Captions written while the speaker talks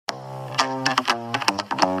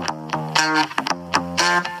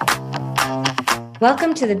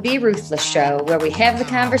Welcome to the Be Ruthless Show, where we have the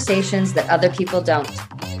conversations that other people don't,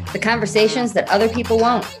 the conversations that other people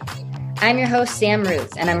won't. I'm your host, Sam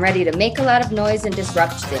Ruth, and I'm ready to make a lot of noise and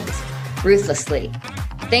disrupt things, ruthlessly.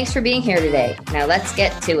 Thanks for being here today. Now let's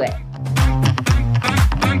get to it.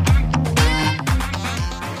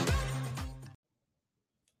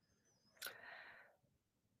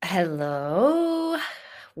 Hello.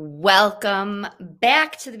 Welcome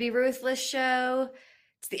back to the Be Ruthless Show.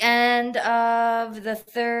 It's the end of the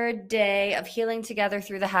third day of healing together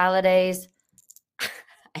through the holidays.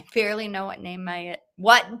 I barely know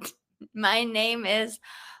what my name is,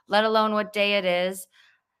 let alone what day it is.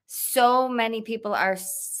 So many people are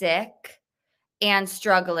sick and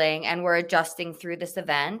struggling, and we're adjusting through this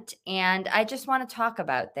event. And I just want to talk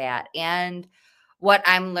about that and what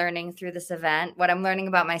I'm learning through this event, what I'm learning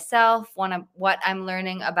about myself, what I'm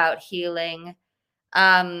learning about healing,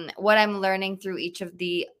 what I'm learning through each of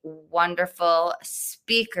the wonderful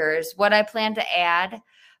speakers, what I plan to add,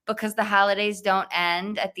 because the holidays don't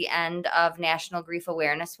end at the end of National Grief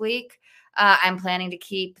Awareness Week. I'm planning to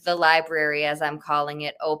keep the library, as I'm calling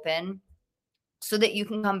it, open so that you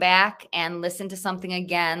can come back and listen to something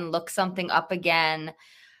again, look something up again.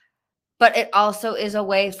 But it also is a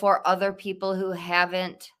way for other people who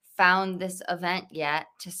haven't found this event yet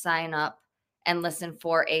to sign up and listen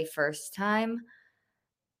for a first time.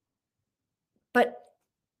 But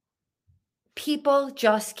people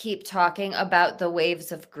just keep talking about the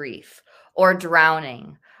waves of grief or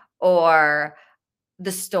drowning or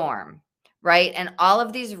the storm, right? And all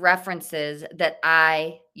of these references that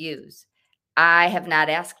I use, I have not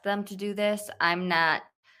asked them to do this. I'm not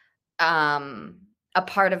a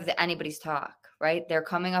part of anybody's talk, right? They're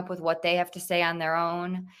coming up with what they have to say on their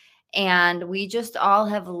own. And we just all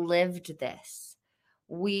have lived this.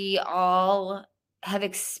 We all have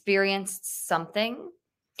experienced something.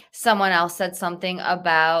 Someone else said something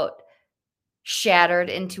about shattered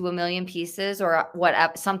into a million pieces or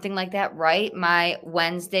what, something like that, right? My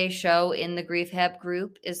Wednesday show in the Grief Hab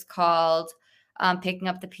group is called Picking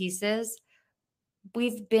Up the Pieces.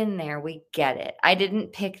 We've been there. We get it. I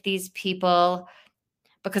didn't pick these people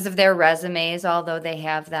because of their resumes, although they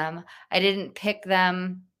have them. I didn't pick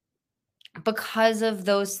them because of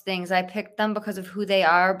those things. I picked them because of who they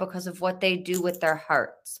are, because of what they do with their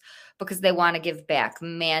hearts, because they want to give back.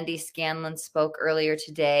 Mandy Scanlon spoke earlier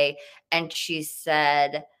today, and she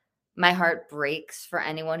said, my heart breaks for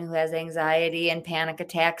anyone who has anxiety and panic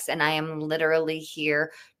attacks, and I am literally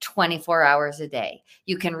here 24 hours a day.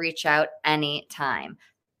 You can reach out anytime.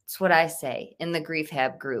 That's what I say in the Grief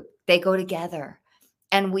Hab group. They go together.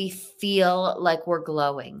 And we feel like we're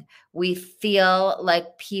glowing. We feel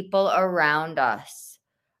like people around us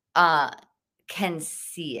can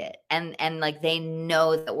see it. And like they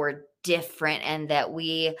know that we're different and that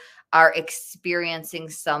we are experiencing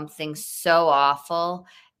something so awful.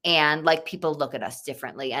 And like people look at us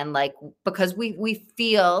differently. And like, because we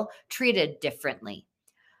feel treated differently.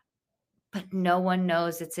 But no one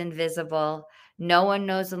knows it's invisible. No one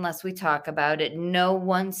knows unless we talk about it. No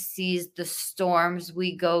one sees the storms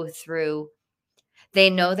we go through. They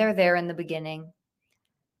know they're there in the beginning.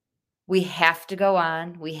 We have to go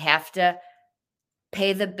on. We have to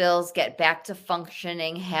pay the bills, get back to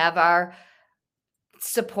functioning, have our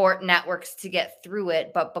support networks to get through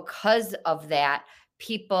it. But because of that,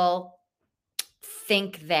 people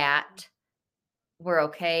think that we're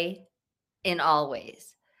okay in all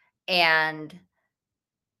ways. And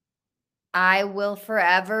I will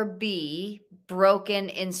forever be broken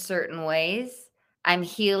in certain ways. I'm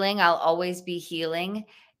healing. I'll always be healing.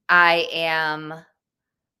 I am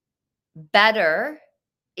better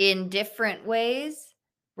in different ways,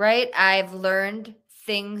 right? I've learned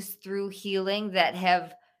things through healing that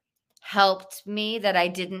have helped me that I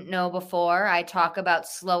didn't know before. I talk about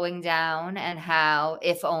slowing down and how,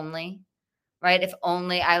 if only, right? If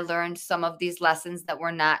only I learned some of these lessons that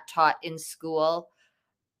were not taught in school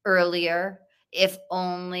earlier. If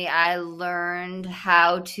only I learned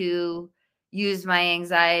how to use my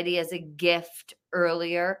anxiety as a gift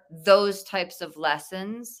earlier. Those types of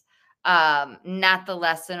lessons, not the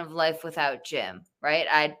lesson of life without Jim, right?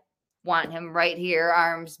 I want him right here,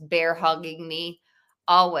 arms bear hugging me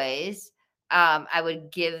always. I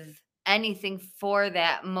would give anything for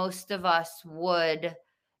that. Most of us would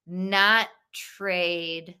not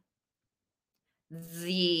trade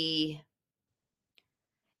the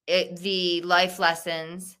life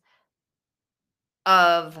lessons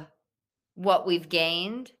of what we've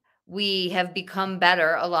gained. We have become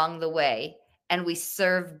better along the way and we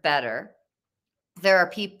serve better. There are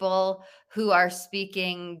people who are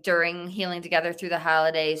speaking during Healing Together through the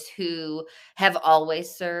holidays who have always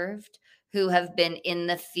served, who have been in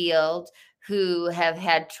the field, who have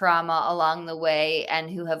had trauma along the way and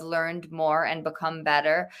who have learned more and become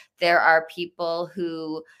better. There are people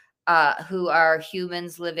who are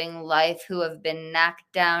humans living life, who have been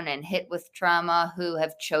knocked down and hit with trauma, who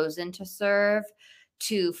have chosen to serve,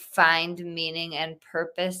 to find meaning and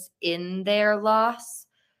purpose in their loss.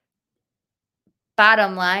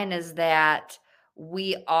 Bottom line is that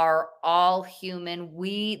we are all human.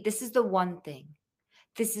 This is the one thing.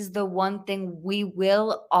 This is the one thing we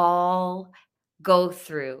will all go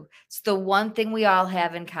through. It's the one thing we all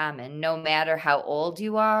have in common, no matter how old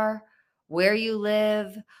you are, where you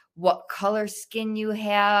live, what color skin you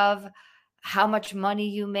have, how much money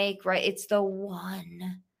you make, right? It's the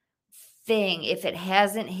one thing. If it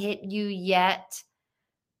hasn't hit you yet,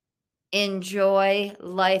 enjoy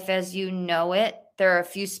life as you know it. There are a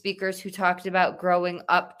few speakers who talked about growing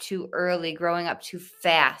up too early, growing up too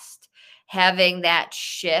fast, having that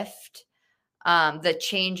shift, the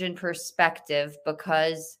change in perspective,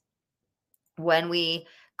 because when we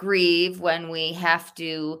grieve, when we have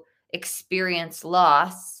to experience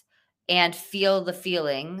loss and feel the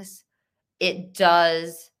feelings, it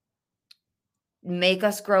does make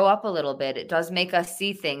us grow up a little bit. It does make us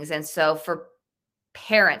see things. And so for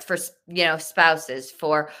parents, for spouses,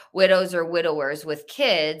 for widows or widowers with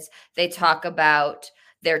kids, they talk about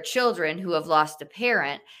their children who have lost a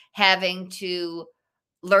parent having to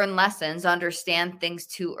learn lessons, understand things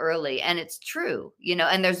too early. And it's true,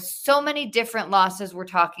 and there's so many different losses we're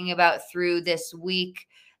talking about through this week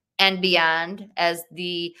and beyond, as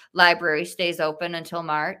the library stays open until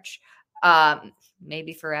March,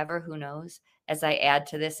 maybe forever, who knows, as I add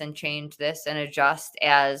to this and change this and adjust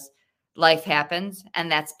as life happens.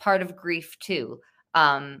 And that's part of grief too.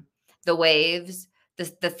 The waves,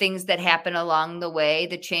 the things that happen along the way,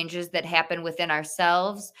 the changes that happen within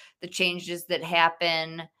ourselves, the changes that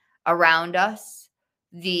happen around us,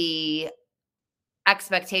 the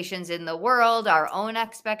expectations in the world, our own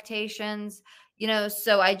expectations,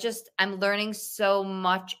 so I'm learning so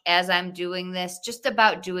much as I'm doing this, just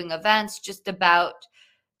about doing events, just about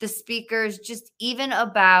the speakers, just even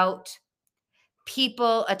about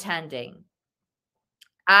people attending.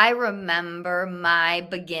 I remember my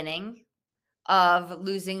beginning of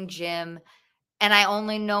losing Jim, and I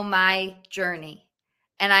only know my journey.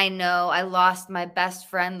 And I know I lost my best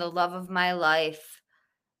friend, the love of my life,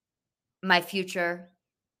 my future,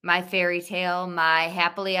 my fairy tale, my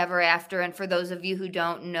happily ever after. And for those of you who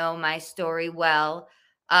don't know my story well,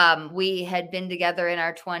 we had been together in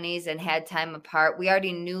our 20s and had time apart. We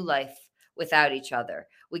already knew life without each other.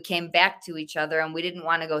 We came back to each other and we didn't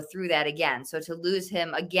want to go through that again. So to lose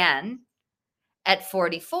him again at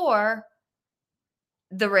 44,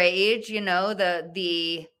 the rage,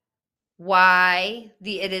 the why,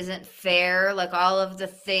 the it isn't fair, like all of the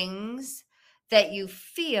things that you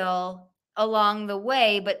feel along the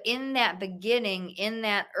way. But in that beginning, in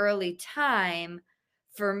that early time,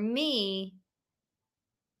 for me,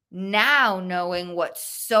 now knowing what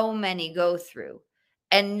so many go through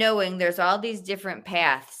and knowing there's all these different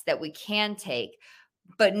paths that we can take,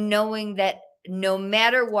 but knowing that no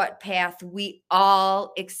matter what path, we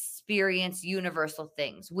all experience universal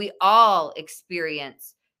things. We all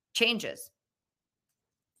experience changes,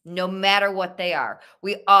 no matter what they are.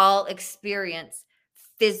 We all experience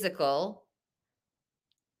physical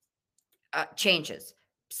changes.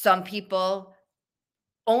 Some people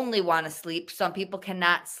only want to sleep. Some people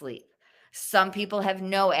cannot sleep. Some people have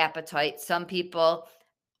no appetite. Some people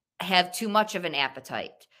have too much of an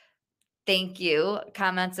appetite. Thank you.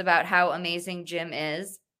 Comments about how amazing Jim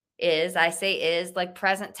is. I say is like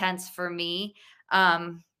present tense for me.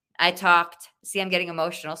 I'm getting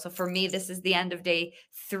emotional. So for me, this is the end of day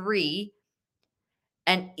 3.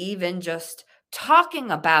 And even just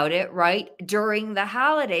talking about it, right, during the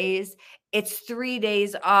holidays, it's 3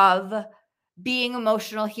 days of being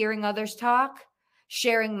emotional, hearing others talk,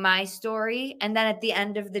 sharing my story, and then at the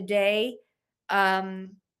end of the day,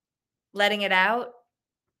 letting it out.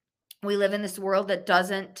 We live in this world that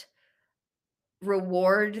doesn't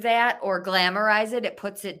reward that or glamorize it. It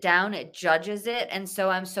puts it down, it judges it. And so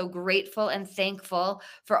I'm so grateful and thankful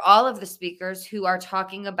for all of the speakers who are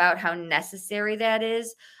talking about how necessary that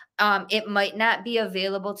is. It might not be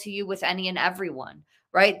available to you with any and everyone,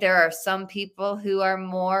 right? There are some people who are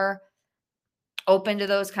more open to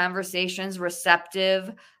those conversations,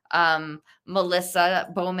 receptive. Melissa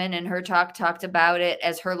Bowman in her talked about it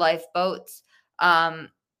as her lifeboats.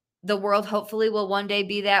 The world hopefully will one day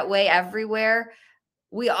be that way everywhere.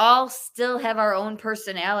 we all still have our own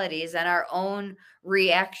personalities and our own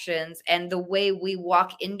reactions and the way we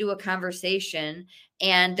walk into a conversation.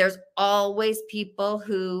 And there's always people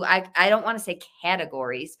who I don't want to say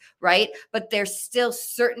categories, right? But there's still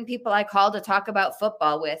certain people I call to talk about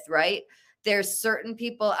football with, right? There's certain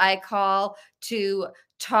people I call to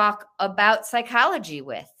talk about psychology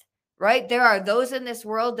with, right? There are those in this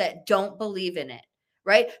world that don't believe in it,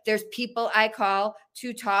 right? There's people I call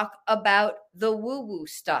to talk about the woo woo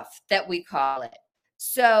stuff that we call it.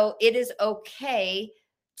 So it is okay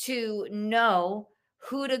to know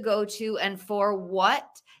who to go to and for what.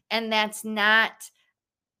 And that's not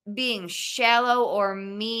being shallow or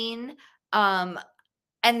mean. And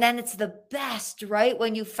then it's the best, right?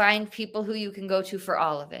 When you find people who you can go to for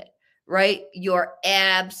all of it, right? Your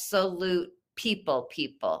absolute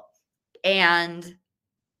people. And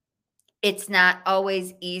it's not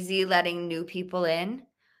always easy letting new people in.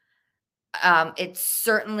 It's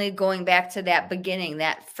certainly going back to that beginning,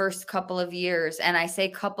 that first couple of years. And I say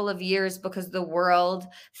couple of years because the world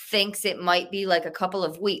thinks it might be like a couple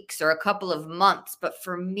of weeks or a couple of months. But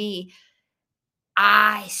for me,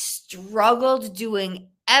 I struggled doing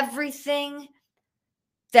everything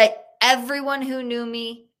that everyone who knew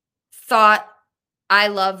me thought I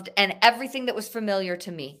loved and everything that was familiar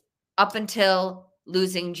to me up until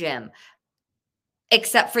losing Jim.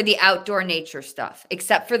 Except for the outdoor nature stuff,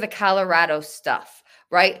 except for the Colorado stuff,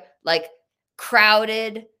 right? Like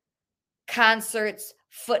crowded concerts,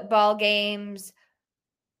 football games,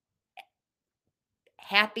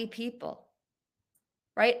 happy people,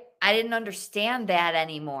 right? I didn't understand that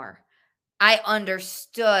anymore. I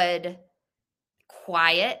understood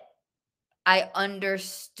quiet. I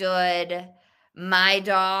understood my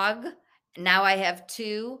dog. Now I have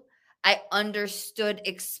two. I understood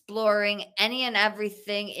exploring any and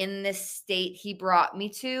everything in this state he brought me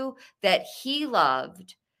to that he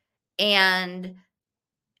loved. And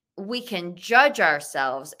we can judge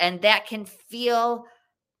ourselves, and that can feel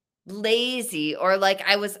lazy or like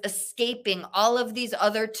I was escaping all of these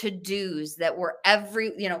other to-dos that were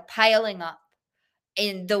piling up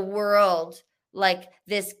in the world, like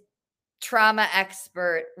this trauma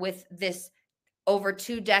expert with this over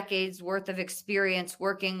 2 decades worth of experience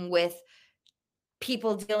working with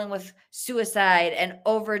people dealing with suicide and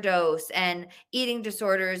overdose and eating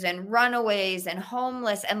disorders and runaways and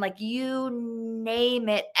homeless and like you name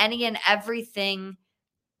it, any and everything.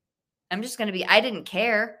 I didn't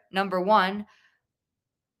care, number one,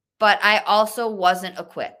 but I also wasn't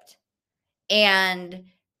equipped. And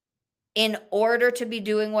in order to be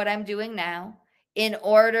doing what I'm doing now, in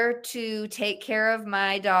order to take care of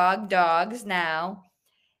my dogs now,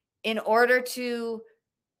 in order to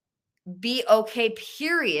be okay,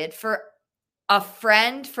 period, for a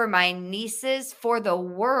friend, for my nieces, for the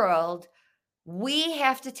world, we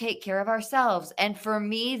have to take care of ourselves. And for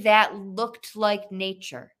me, that looked like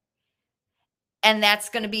nature. And that's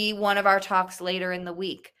going to be one of our talks later in the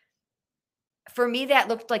week. For me, that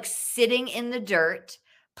looked like sitting in the dirt,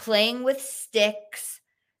 playing with sticks,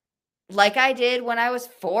 like I did when I was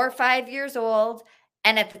 4 or 5 years old.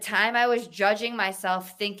 And at the time, I was judging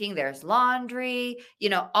myself, thinking there's laundry,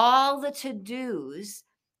 all the to-dos.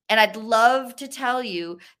 And I'd love to tell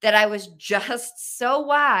you that I was just so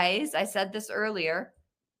wise. I said this earlier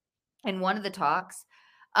in one of the talks.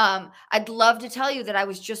 I'd love to tell you that I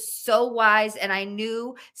was just so wise, and I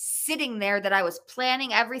knew sitting there that I was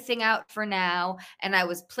planning everything out for now, and I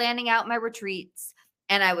was planning out my retreats,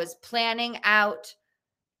 and I was planning out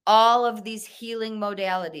all of these healing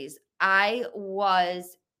modalities. I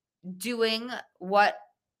was doing what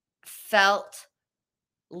felt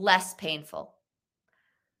less painful.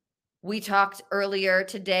 We talked earlier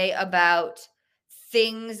today about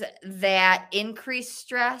things that increase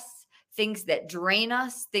stress, things that drain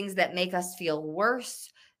us, things that make us feel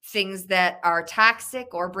worse, things that are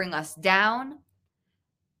toxic or bring us down.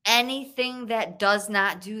 Anything that does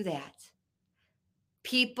not do that.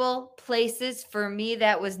 People, places, for me,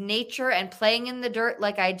 that was nature and playing in the dirt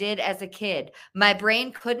like I did as a kid. My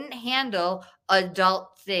brain couldn't handle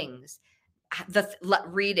adult things,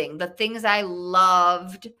 reading, the things I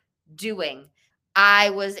loved doing. I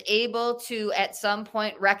was able to, at some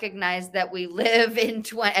point, recognize that we live in,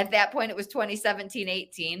 at that point, it was 2017,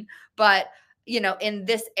 18, but, in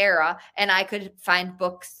this era, and I could find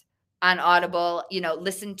books on Audible,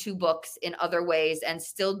 listen to books in other ways and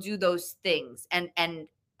still do those things and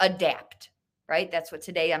adapt, right? That's what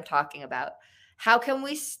today I'm talking about. How can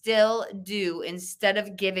we still do instead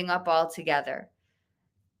of giving up altogether?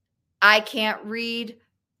 I can't read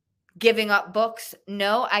giving up books.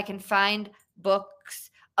 No, I can find books.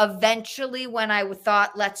 Eventually, when I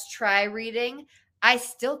thought, let's try reading, I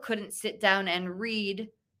still couldn't sit down and read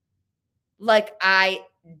like I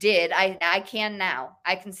did. I can now.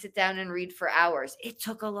 I can sit down and read for hours. It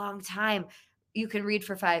took a long time. You can read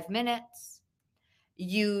for 5 minutes.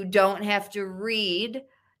 You don't have to read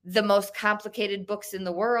the most complicated books in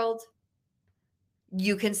the world.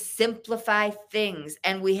 You can simplify things,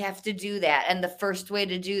 and we have to do that. And the first way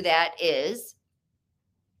to do that is,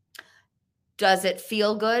 does it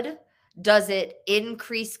feel good? Does it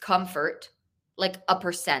increase comfort? Like a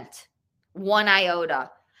percent, 1 iota?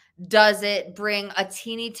 Does it bring a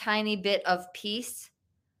teeny tiny bit of peace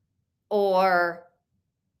or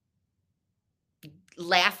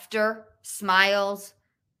laughter, smiles?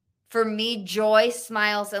 For me, joy,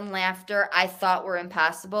 smiles, and laughter, I thought were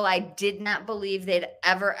impossible. I did not believe they'd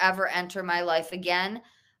ever, ever enter my life again.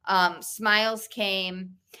 Smiles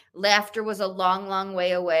came, laughter was a long, long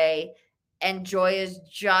way away, and joy is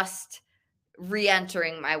just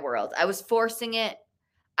re-entering my world. I was forcing it.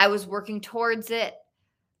 I was working towards it.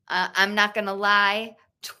 I'm not going to lie.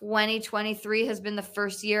 2023 has been the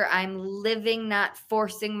first year I'm living, not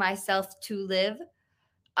forcing myself to live.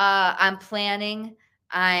 I'm planning.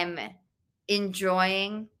 I'm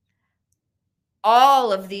enjoying.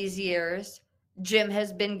 All of these years, Jim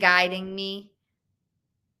has been guiding me,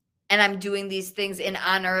 and I'm doing these things in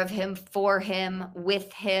honor of him, for him,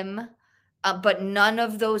 with him. But none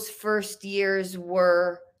of those first years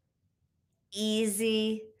were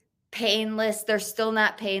easy, painless. They're still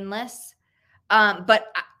not painless. But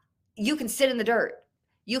you can sit in the dirt.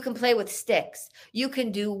 You can play with sticks. You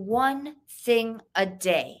can do one thing a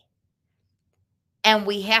day. And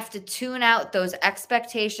we have to tune out those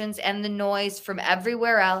expectations and the noise from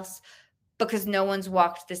everywhere else, because no one's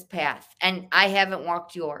walked this path, and I haven't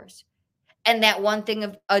walked yours. And that one thing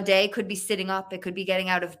of a day could be sitting up. It could be getting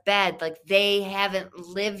out of bed. Like, they haven't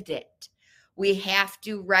lived it. We have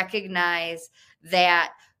to recognize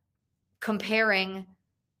that comparing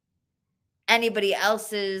anybody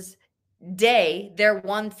else's day, their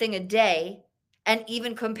one thing a day, and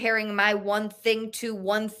even comparing my one thing to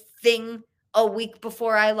one thing a week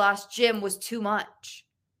before I lost Jim was too much.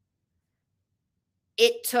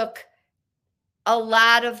 It took a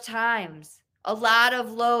lot of times, a lot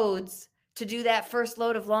of loads to do that first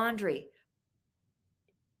load of laundry.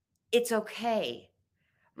 It's okay,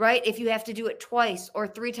 right? If you have to do it twice or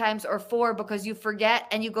 3 times or 4 because you forget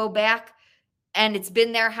and you go back and it's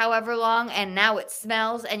been there however long and now it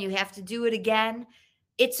smells and you have to do it again,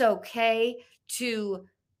 it's okay to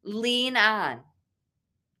lean on,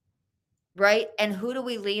 right? And who do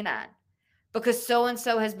we lean on? Because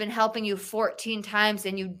so-and-so has been helping you 14 times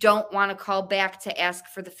and you don't want to call back to ask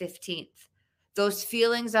for the 15th. Those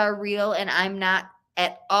feelings are real, and I'm not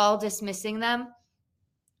at all dismissing them.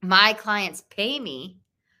 My clients pay me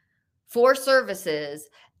for services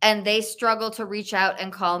and they struggle to reach out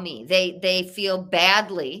and call me. They feel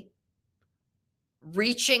badly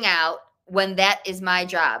reaching out when that is my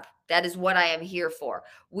job. That is what I am here for.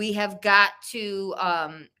 We have got to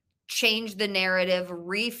change the narrative,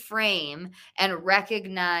 reframe, and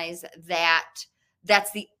recognize that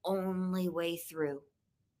that's the only way through.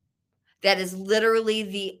 That is literally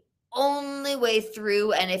the only way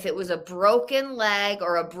through. And if it was a broken leg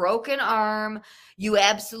or a broken arm, you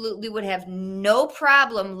absolutely would have no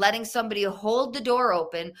problem letting somebody hold the door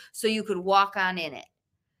open so you could walk on in it.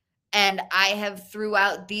 And I have,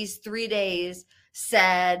 throughout these 3 days,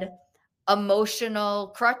 said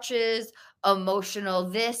emotional crutches, emotional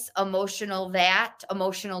this, emotional that,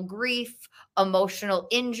 emotional grief, emotional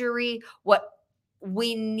injury. What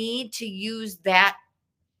we need to use that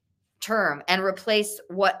term and replace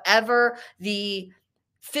whatever the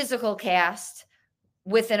physical cast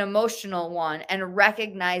with an emotional one, and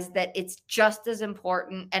recognize that it's just as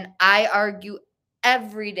important. And I argue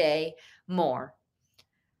every day more.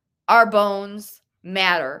 Our bones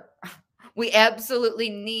matter. We absolutely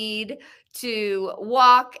need to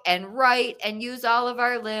walk and write and use all of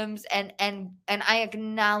our limbs, and I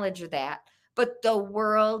acknowledge that, but the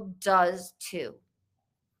world does too.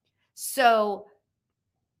 So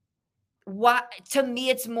what, to me,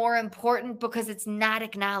 it's more important because it's not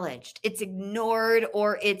acknowledged. It's ignored,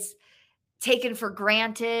 or it's taken for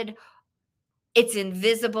granted. It's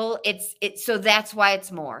invisible. So that's why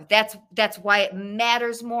it's more. That's why it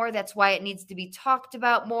matters more. That's why it needs to be talked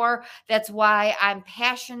about more. That's why I'm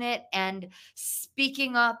passionate and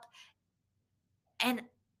speaking up. And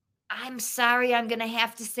I'm sorry, I'm going to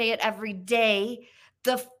have to say it every day.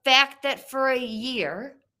 The fact that for a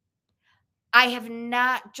year, I have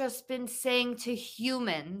not just been saying to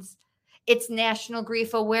humans, it's National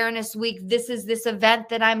Grief Awareness Week, this is this event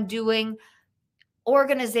that I'm doing.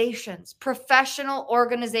 organizations, professional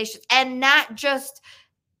organizations, and not just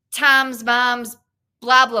Tom's, mom's,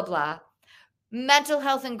 blah, blah, blah. Mental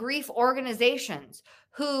health and grief organizations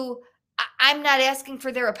who I'm not asking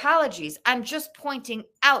for their apologies. I'm just pointing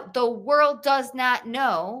out the world does not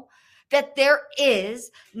know that there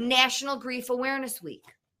is National Grief Awareness Week.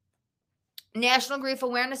 National Grief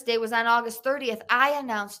Awareness Day was on August 30th. I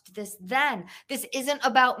announced this then. This isn't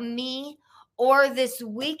about me or this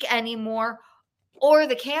week anymore or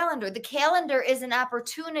the calendar. The calendar is an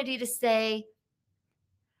opportunity to say,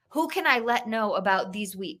 who can I let know about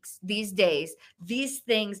these weeks, these days, these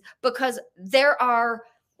things? Because there are,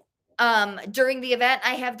 during the event,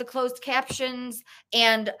 I have the closed captions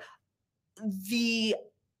and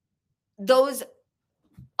those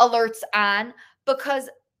alerts on, because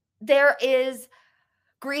there is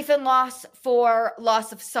grief and loss for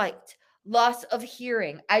loss of sight, loss of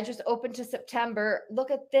hearing. I just opened to September.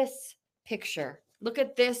 Look at this picture. Look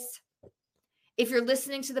at this. If you're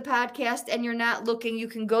listening to the podcast and you're not looking, you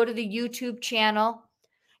can go to the YouTube channel.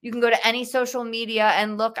 You can go to any social media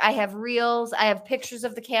and look. I have reels. I have pictures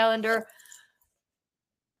of the calendar.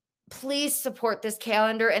 Please support this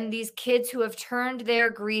calendar and these kids who have turned their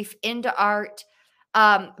grief into art.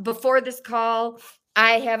 Before this call,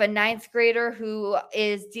 I have a 9th grader who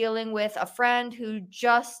is dealing with a friend who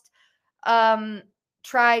just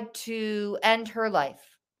tried to end her life.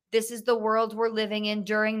 This is the world we're living in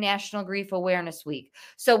during National Grief Awareness Week.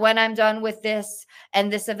 So when I'm done with this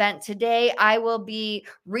and this event today, I will be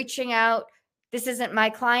reaching out. This isn't my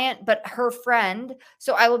client, but her friend.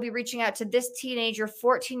 So I will be reaching out to this teenager,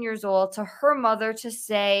 14 years old, to her mother to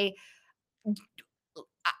say,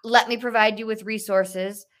 let me provide you with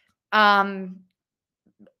resources.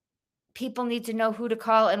 People need to know who to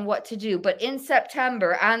call and what to do. But in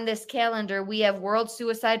September on this calendar, we have World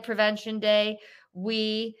Suicide Prevention Day.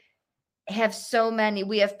 We have so many.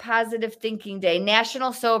 We have Positive Thinking Day,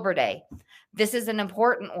 National Sober Day. This is an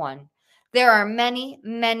important one. There are many,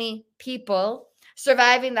 many people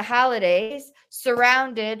surviving the holidays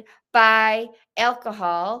surrounded by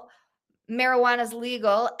alcohol. Marijuana is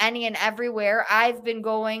legal any and everywhere. I've been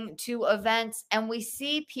going to events and we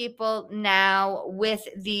see people now with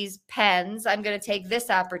these pens. I'm going to take this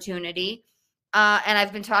opportunity. And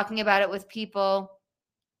I've been talking about it with people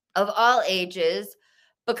of all ages,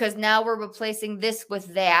 because now we're replacing this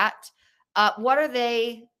with that. What are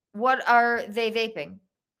they vaping?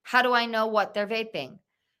 How do I know what they're vaping?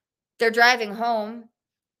 They're driving home.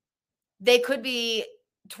 They could be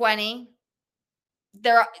 20.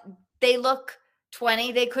 They look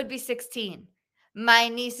 20. They could be 16. My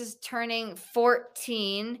niece is turning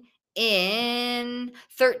 14 in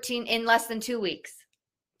less than 2 weeks.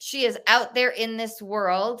 She is out there in this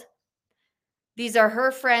world. These are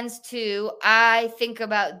her friends too. I think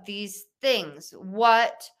about these things.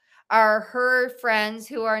 What are her friends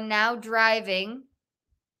who are now driving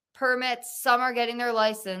permits? Some are getting their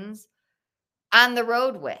license on the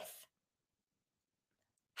road with.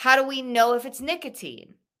 How do we know if it's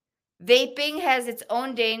nicotine? Vaping has its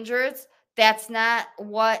own dangers. That's not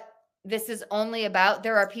what this is only about.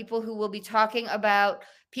 There are people who will be talking about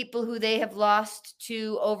people who they have lost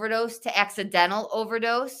to overdose, to accidental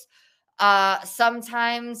overdose.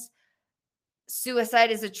 Sometimes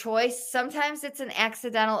suicide is a choice. Sometimes it's an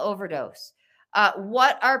accidental overdose.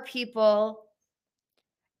 What are people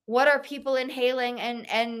inhaling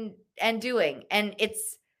and doing? And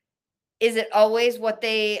is it always what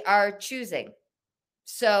they are choosing?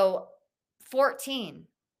 So 14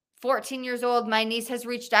 years old, my niece has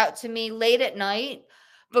reached out to me late at night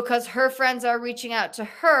because her friends are reaching out to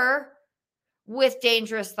her with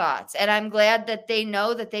dangerous thoughts. And I'm glad that they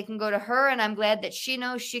know that they can go to her, and I'm glad that she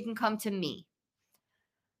knows she can come to me.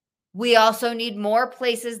 We also need more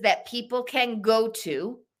places that people can go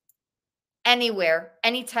to anywhere,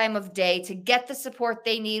 any time of day, to get the support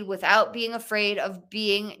they need without being afraid of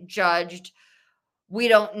being judged. We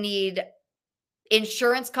don't need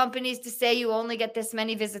insurance companies to say you only get this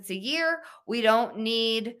many visits a year. We don't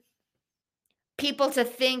need people to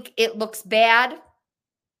think it looks bad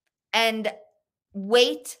and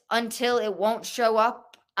wait until it won't show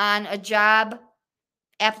up on a job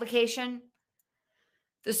application.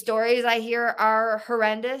 The stories I hear are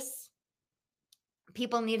horrendous.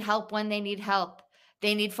 People need help when they need help.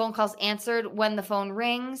 They need phone calls answered when the phone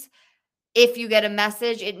rings. If you get a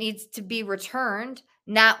message, it needs to be returned,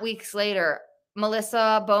 not weeks later.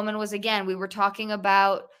 Melissa Bowman we were talking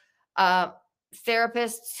about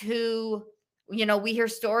therapists who, we hear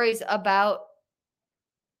stories about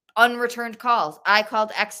unreturned calls. I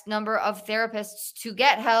called X number of therapists to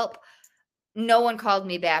get help. No one called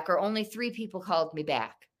me back, or only 3 people called me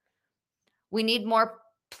back. We need more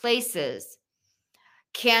places.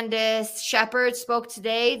 Candace Shepard spoke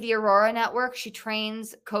today, the Aurora Network. She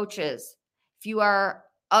trains coaches. If you are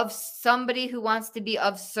of somebody who wants to be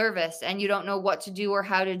of service and you don't know what to do or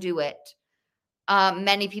how to do it,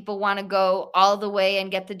 many people want to go all the way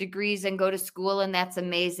and get the degrees and go to school, and that's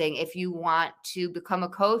amazing. If you want to become a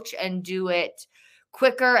coach and do it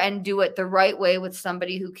quicker and do it the right way with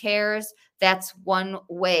somebody who cares, that's one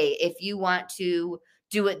way. If you want to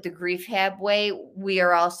do it the Grief Hab way, we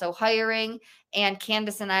are also hiring, and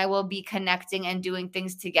Candace and I will be connecting and doing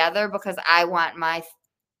things together because I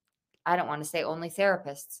don't want to say only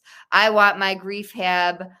therapists. I want my Grief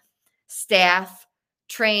Hab staff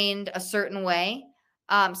trained a certain way,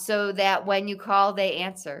 so that when you call, they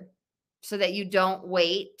answer, so that you don't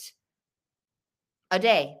wait a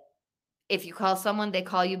day. If you call someone, they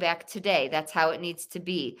call you back today. That's how it needs to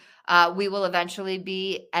be. We will eventually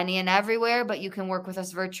be any and everywhere, but you can work with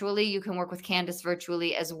us virtually. You can work with Candace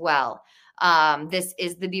virtually as well. This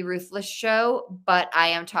is the Be Ruthless show, but I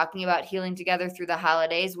am talking about healing together through the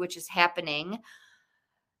holidays, which is happening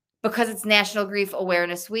because it's National Grief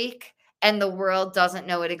Awareness Week and the world doesn't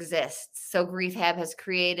know it exists. So Grief Hab has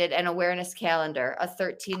created an awareness calendar, a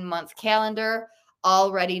 13-month calendar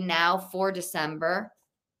already now for December.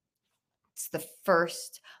 It's the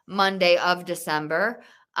first Monday of December,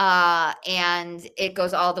 and it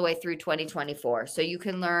goes all the way through 2024. So you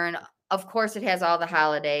can learn, of course, it has all the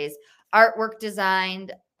holidays, artwork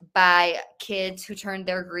designed by kids who turned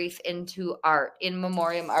their grief into art, in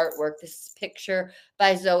memoriam artwork. This is a picture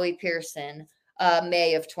by Zoe Pearson,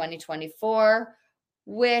 May of 2024,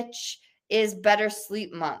 which is Better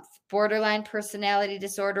Sleep Month, Borderline Personality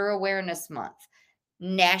Disorder Awareness Month,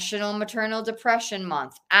 National Maternal Depression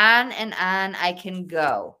Month. On and on I can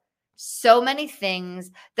go. So many things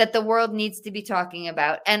that the world needs to be talking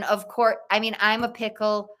about. And of course, I mean, I'm a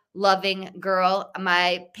pickle loving girl.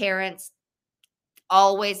 My parents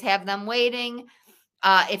always have them waiting.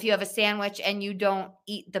 If you have a sandwich and you don't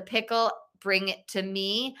eat the pickle, bring it to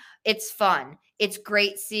me. It's fun. It's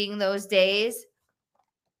great seeing those days.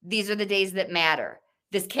 These are the days that matter.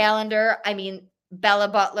 This calendar, I mean, Bella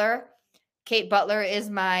Butler, Kate Butler is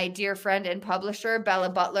my dear friend and publisher. Bella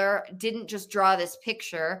Butler didn't just draw this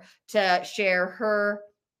picture to share her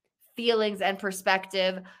feelings and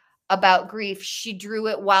perspective about grief. She drew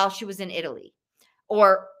it while she was in Italy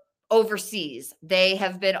or overseas. They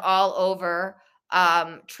have been all over,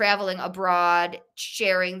 traveling abroad,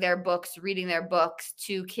 sharing their books, reading their books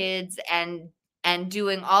to kids and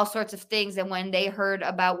doing all sorts of things. And when they heard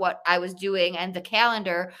about what I was doing and the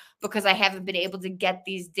calendar, because I haven't been able to get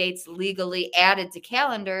these dates legally added to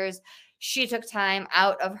calendars, she took time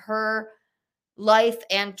out of her life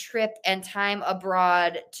and trip and time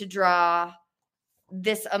abroad to draw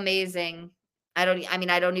this amazing. I don't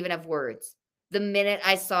even have words. The minute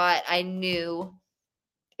I saw it, I knew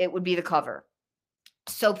it would be the cover.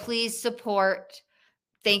 So please support.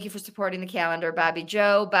 Thank you for supporting the calendar, Bobby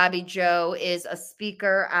Joe. Bobby Joe is a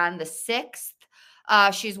speaker on the 6th.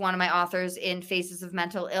 She's one of my authors in Faces of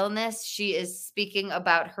Mental Illness. She is speaking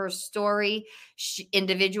about her story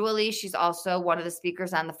individually. She's also one of the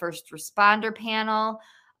speakers on the first responder panel.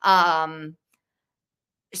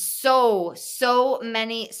 So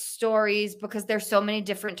many stories because there's so many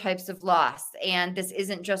different types of loss. And this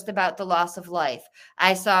isn't just about the loss of life.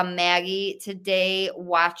 I saw Maggie today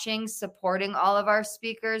supporting all of our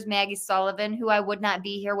speakers, Maggie Sullivan, who I would not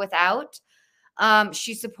be here without.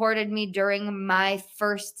 She supported me during my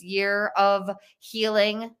first year of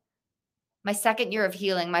healing. My second year of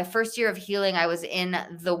healing. My first year of healing, I was in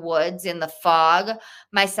the woods, in the fog.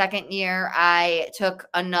 My second year, I took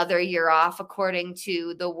another year off according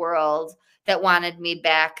to the world that wanted me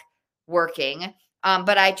back working.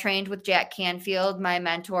 But I trained with Jack Canfield, my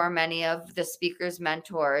mentor, many of the speakers'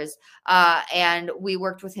 mentors, and we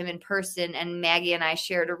worked with him in person. And Maggie and I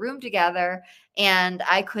shared a room together, and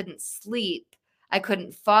I couldn't sleep. I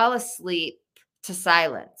couldn't fall asleep to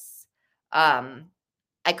silence.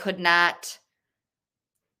 I could not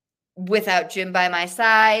without Jim by my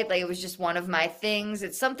side. Like, it was just one of my things.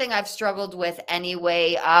 It's something I've struggled with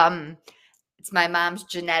anyway. It's my mom's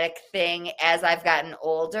genetic thing as I've gotten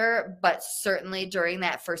older, but certainly during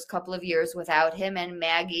that first couple of years without him. And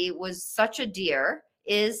Maggie was such a dear,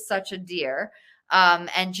 is such a dear.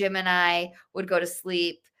 And Jim and I would go to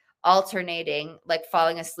sleep alternating, like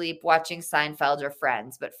falling asleep watching Seinfeld or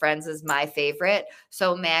Friends, but Friends is my favorite.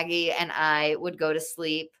 So Maggie and I would go to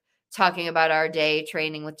sleep talking about our day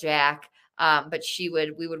training with Jack. But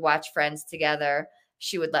we would watch Friends together.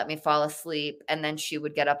 She would let me fall asleep, and then she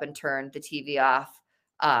would get up and turn the TV off.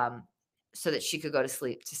 so that she could go to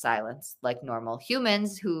sleep to silence like normal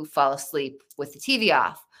humans who fall asleep with the TV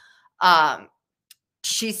off.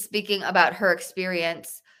 She's speaking about her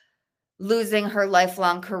experience losing her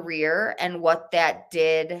lifelong career and what that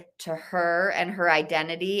did to her and her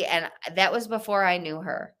identity. And that was before I knew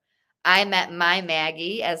her. I met my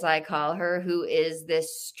Maggie, as I call her, who is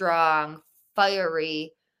this strong,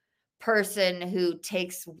 fiery person who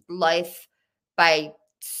takes life by,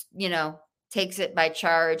 takes it by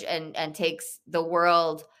charge and takes the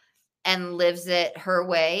world and lives it her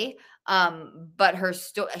way. But her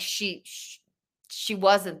story, she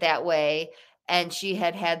wasn't that way, and she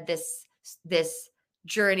had this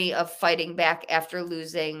journey of fighting back after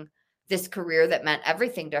losing this career that meant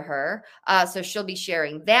everything to her. So she'll be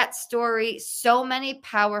sharing that story. So many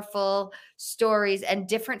powerful stories and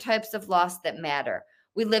different types of loss that matter.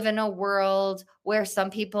 We live in a world where some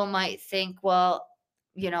people might think, well,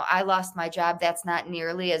 I lost my job. That's not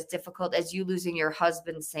nearly as difficult as you losing your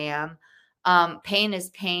husband, Sam. Pain is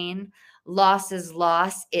pain. Loss is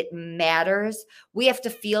loss. It matters. We have to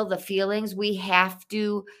feel the feelings. We have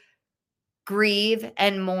to grieve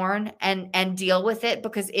and mourn and deal with it,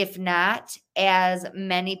 because if not, as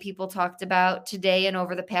many people talked about today and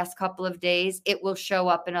over the past couple of days, it will show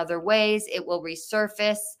up in other ways. It will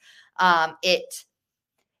resurface.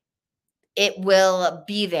 It will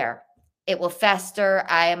be there. It will fester.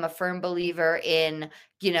 I am a firm believer in,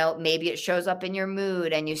 maybe it shows up in your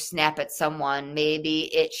mood and you snap at someone.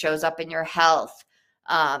 Maybe it shows up in your health.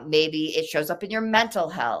 Maybe it shows up in your mental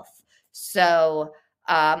health. So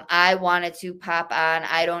I wanted to pop on.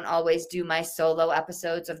 I don't always do my solo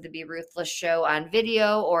episodes of the Be Ruthless show on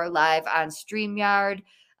video or live on StreamYard.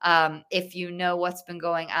 If you know what's been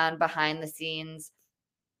going on behind the scenes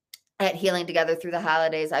at Healing Together Through the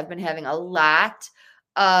Holidays, I've been having a lot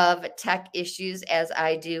of tech issues, as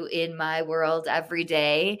I do in my world every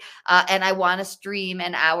day. And I want to stream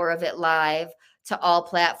an hour of it live to all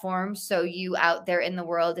platforms. So you out there in the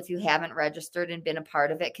world, if you haven't registered and been a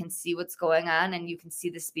part of it, can see what's going on and you can see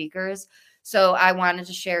the speakers. So I wanted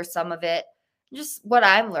to share some of it, just what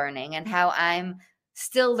I'm learning and how I'm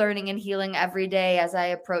still learning and healing every day as I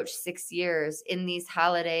approach 6 years in these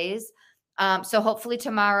holidays. So hopefully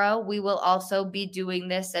tomorrow we will also be doing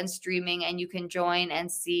this and streaming, and you can join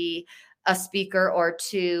and see a speaker or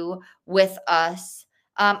two with us.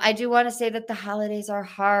 I do want to say that the holidays are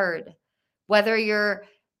hard. Whether you're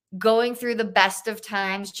going through the best of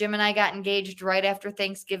times, Jim and I got engaged right after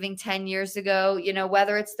Thanksgiving 10 years ago,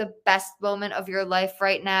 whether it's the best moment of your life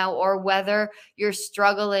right now, or whether you're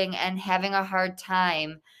struggling and having a hard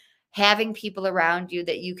time, having people around you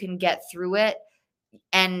that you can get through it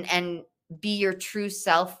and be your true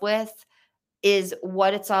self with is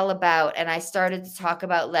what it's all about. And I started to talk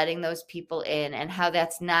about letting those people in and how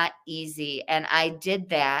that's not easy. And I did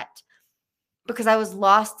that because I was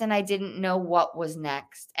lost and I didn't know what was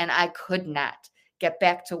next. And I could not get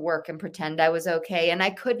back to work and pretend I was okay. And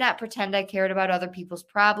I could not pretend I cared about other people's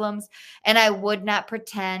problems. And I would not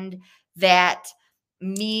pretend that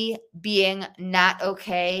me being not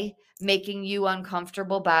okay, making you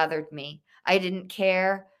uncomfortable, bothered me. I didn't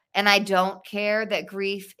care. And I don't care that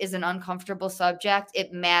grief is an uncomfortable subject.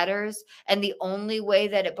 It matters. And the only way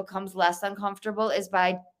that it becomes less uncomfortable is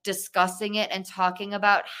by discussing it and talking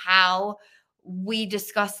about how we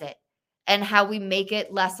discuss it and how we make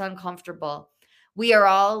it less uncomfortable. We are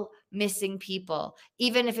all missing people,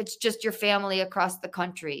 even if it's just your family across the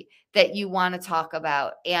country that you want to talk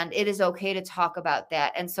about. And it is okay to talk about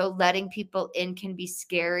that. And so letting people in can be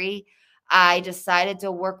scary. I decided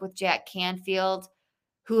to work with Jack Canfield,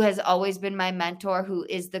 who has always been my mentor, who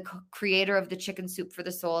is the creator of the Chicken Soup for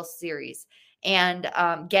the Soul series. And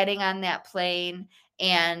getting on that plane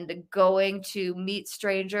and going to meet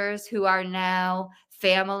strangers who are now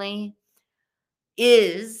family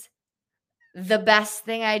is the best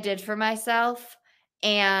thing I did for myself,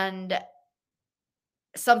 and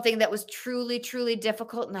something that was truly, truly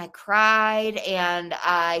difficult. And I cried and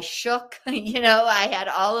I shook, I had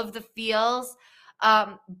all of the feels,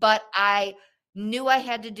 but I knew I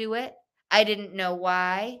had to do it. I didn't know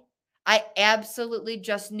why. I absolutely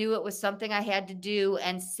just knew it was something I had to do.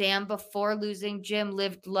 And Sam, before losing Jim,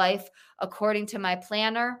 lived life according to my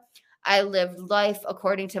planner. I lived life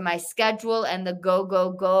according to my schedule and the go,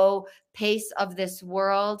 go, go pace of this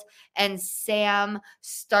world. And Sam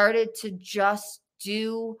started to just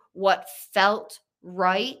do what felt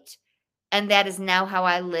right. And that is now how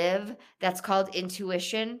I live. That's called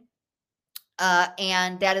intuition.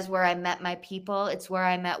 And that is where I met my people. It's where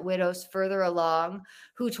I met widows further along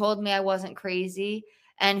who told me I wasn't crazy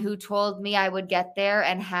and who told me I would get there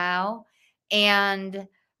and how. And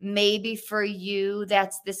Maybe for you,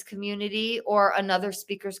 that's this community or another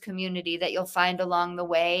speakers community that you'll find along the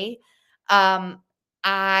way.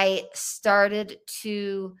 I started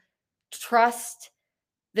to trust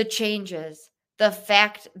the changes, the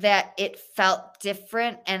fact that it felt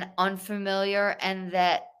different and unfamiliar, and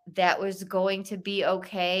that was going to be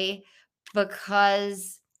okay,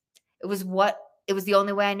 because it was the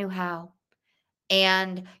only way I knew how.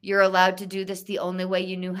 And you're allowed to do this the only way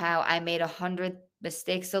you knew how. I made 100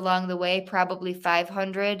 mistakes along the way, probably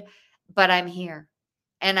 500, but I'm here.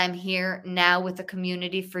 And I'm here now with a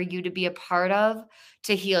community for you to be a part of,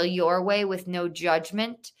 to heal your way with no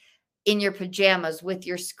judgment, in your pajamas, with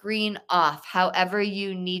your screen off, however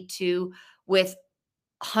you need to, with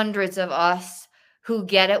hundreds of us who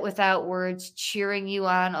get it without words, cheering you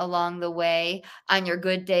on along the way, on your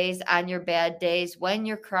good days, on your bad days, when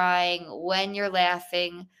you're crying, when you're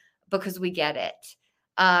laughing, because we get it.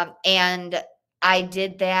 And I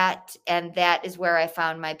did that, and that is where I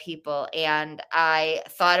found my people. And I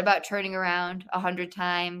thought about turning around 100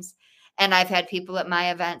 times, and I've had people at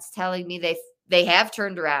my events telling me they have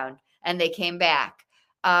turned around and they came back.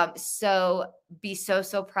 So be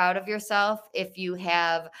so proud of yourself if you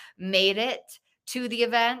have made it to the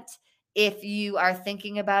event. If you are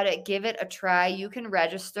thinking about it, give it a try. You can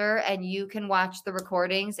register and you can watch the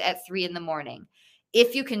recordings at 3 a.m.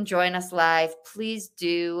 If you can join us live, please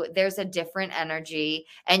do. There's a different energy,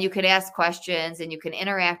 and you can ask questions and you can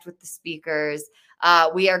interact with the speakers.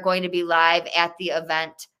 We are going to be live at the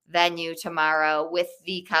event venue tomorrow with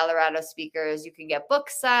the Colorado speakers. You can get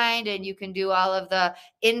books signed, and you can do all of the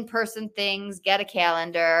in-person things, get a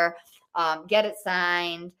calendar, get it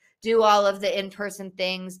signed, do all of the in-person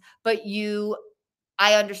things. But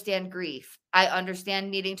I understand grief. I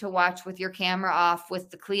understand needing to watch with your camera off, with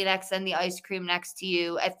the Kleenex and the ice cream next to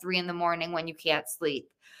you at 3 a.m. when you can't sleep.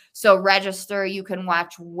 So register. You can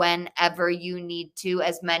watch whenever you need to,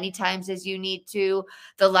 as many times as you need to.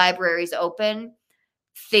 The library's open.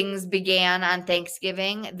 Things began on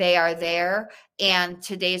Thanksgiving. They are there, and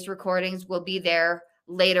today's recordings will be there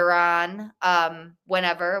later on.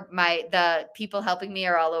 Whenever the people helping me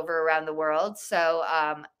are all over around the world. So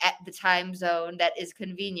at the time zone that is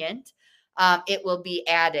convenient, it will be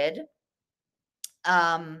added.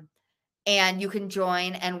 And you can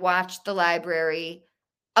join and watch the library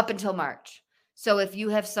up until March. So if you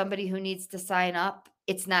have somebody who needs to sign up,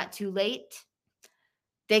 it's not too late.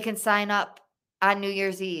 They can sign up on New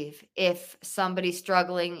Year's Eve. If somebody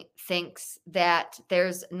struggling thinks that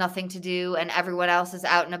there's nothing to do and everyone else is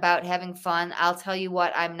out and about having fun, I'll tell you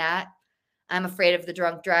what, I'm not. I'm afraid of the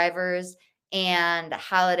drunk drivers, and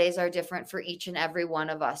holidays are different for each and every one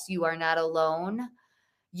of us. You are not alone.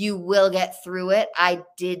 You will get through it. I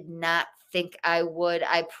did not think I would.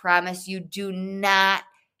 I promise. You do not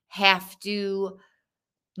have to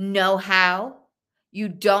know how. You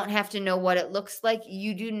don't have to know what it looks like.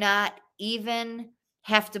 You do not even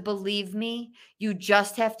have to believe me. You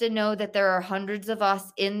just have to know that there are hundreds of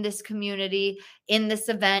us in this community, in this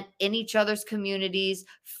event, in each other's communities,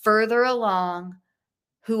 further along,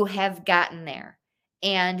 who have gotten there.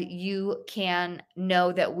 And you can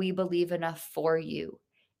know that we believe enough for you.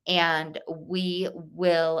 And we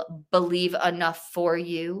will believe enough for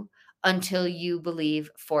you until you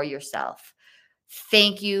believe for yourself.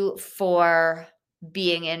 Thank you for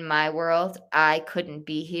being in my world. I couldn't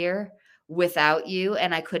be here without you,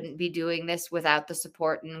 and I couldn't be doing this without the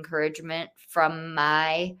support and encouragement from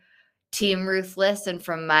my Team Ruthless and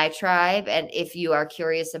from my tribe. And if you are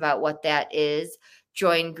curious about what that is,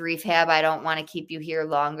 join Grief Hab. I don't want to keep you here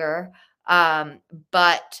longer,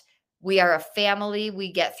 but we are a family.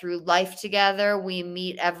 We get through life together. We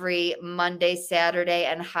meet every Monday, Saturday,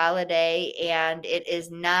 and holiday, and it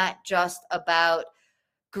is not just about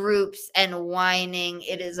groups and whining.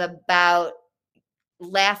 It is about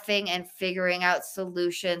laughing and figuring out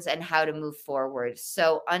solutions and how to move forward.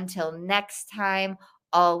 So until next time,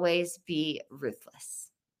 always be ruthless.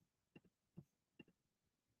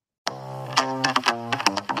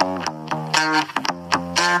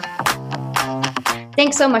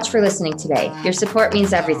 Thanks so much for listening today. Your support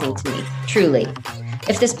means everything to me, truly.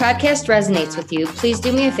 If this podcast resonates with you, please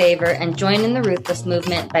do me a favor and join in the Ruthless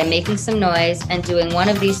movement by making some noise and doing one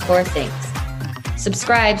of these 4 things.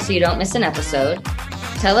 Subscribe so you don't miss an episode.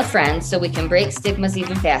 Tell a friend so we can break stigmas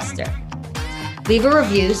even faster. Leave a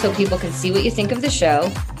review so people can see what you think of the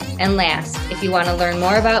show. And last, if you want to learn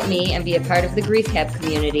more about me and be a part of the Grief Hab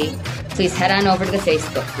community, please head on over to the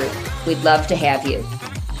Facebook group. We'd love to have you.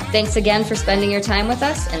 Thanks again for spending your time with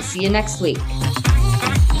us, and see you next week.